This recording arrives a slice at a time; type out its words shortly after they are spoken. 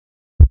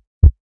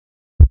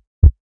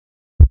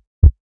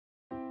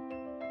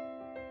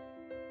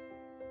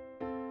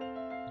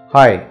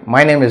Hi,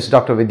 my name is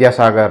Dr.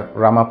 Vidyasagar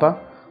Ramappa.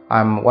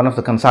 I'm one of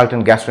the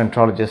consultant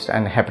gastroenterologists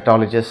and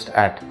hepatologists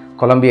at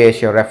Columbia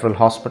Asia Referral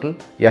Hospital,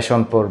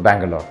 Yashwantpur,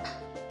 Bangalore.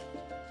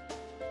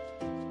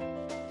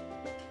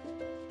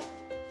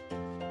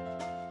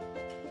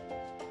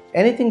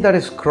 Anything that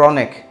is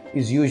chronic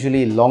is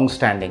usually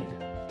long-standing.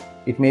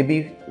 It may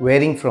be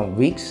varying from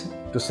weeks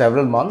to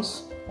several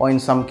months, or in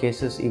some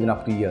cases even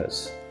up to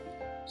years.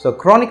 So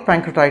chronic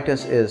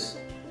pancreatitis is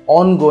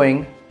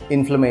ongoing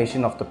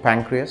inflammation of the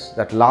pancreas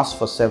that lasts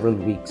for several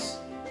weeks.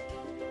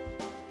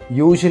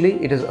 Usually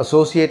it is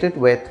associated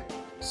with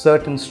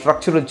certain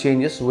structural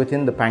changes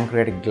within the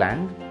pancreatic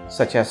gland,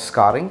 such as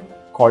scarring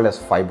called as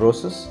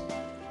fibrosis,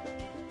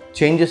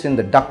 changes in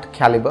the duct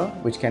calibre,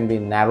 which can be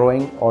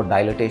narrowing or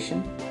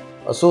dilatation,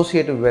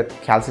 associated with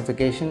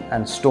calcification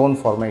and stone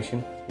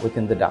formation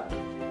within the duct.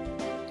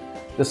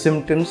 The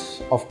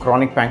symptoms of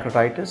chronic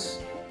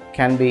pancreatitis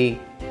can be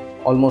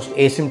almost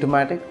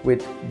asymptomatic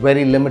with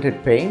very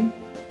limited pain,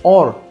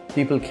 or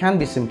people can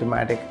be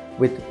symptomatic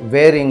with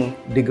varying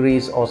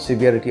degrees or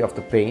severity of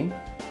the pain,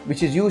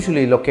 which is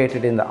usually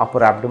located in the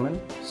upper abdomen,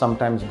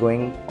 sometimes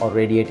going or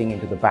radiating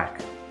into the back.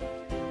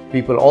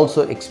 People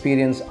also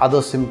experience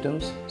other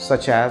symptoms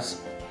such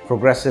as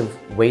progressive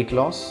weight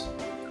loss,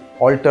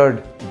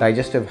 altered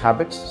digestive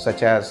habits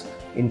such as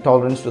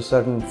intolerance to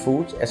certain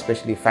foods,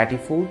 especially fatty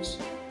foods,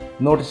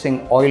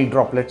 noticing oil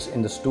droplets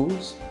in the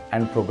stools,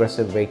 and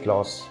progressive weight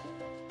loss.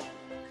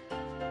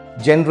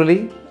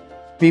 Generally,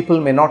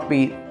 people may not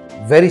be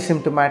very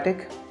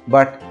symptomatic,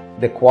 but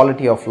the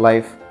quality of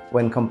life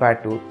when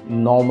compared to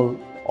normal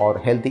or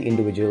healthy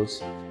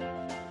individuals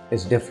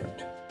is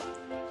different.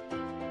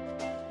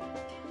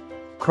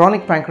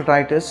 Chronic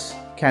pancreatitis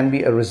can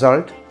be a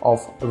result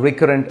of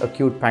recurrent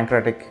acute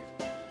pancreatic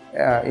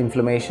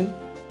inflammation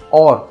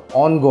or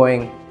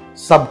ongoing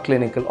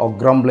subclinical or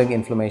grumbling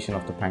inflammation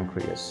of the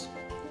pancreas.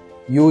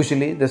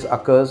 Usually this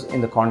occurs in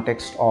the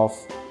context of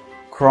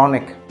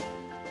chronic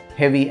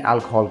heavy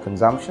alcohol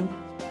consumption,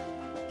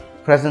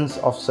 presence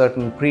of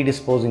certain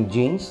predisposing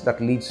genes that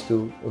leads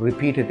to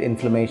repeated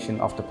inflammation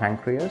of the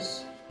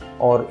pancreas,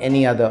 or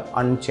any other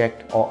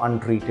unchecked or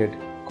untreated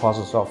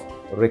causes of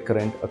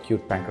recurrent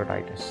acute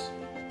pancreatitis.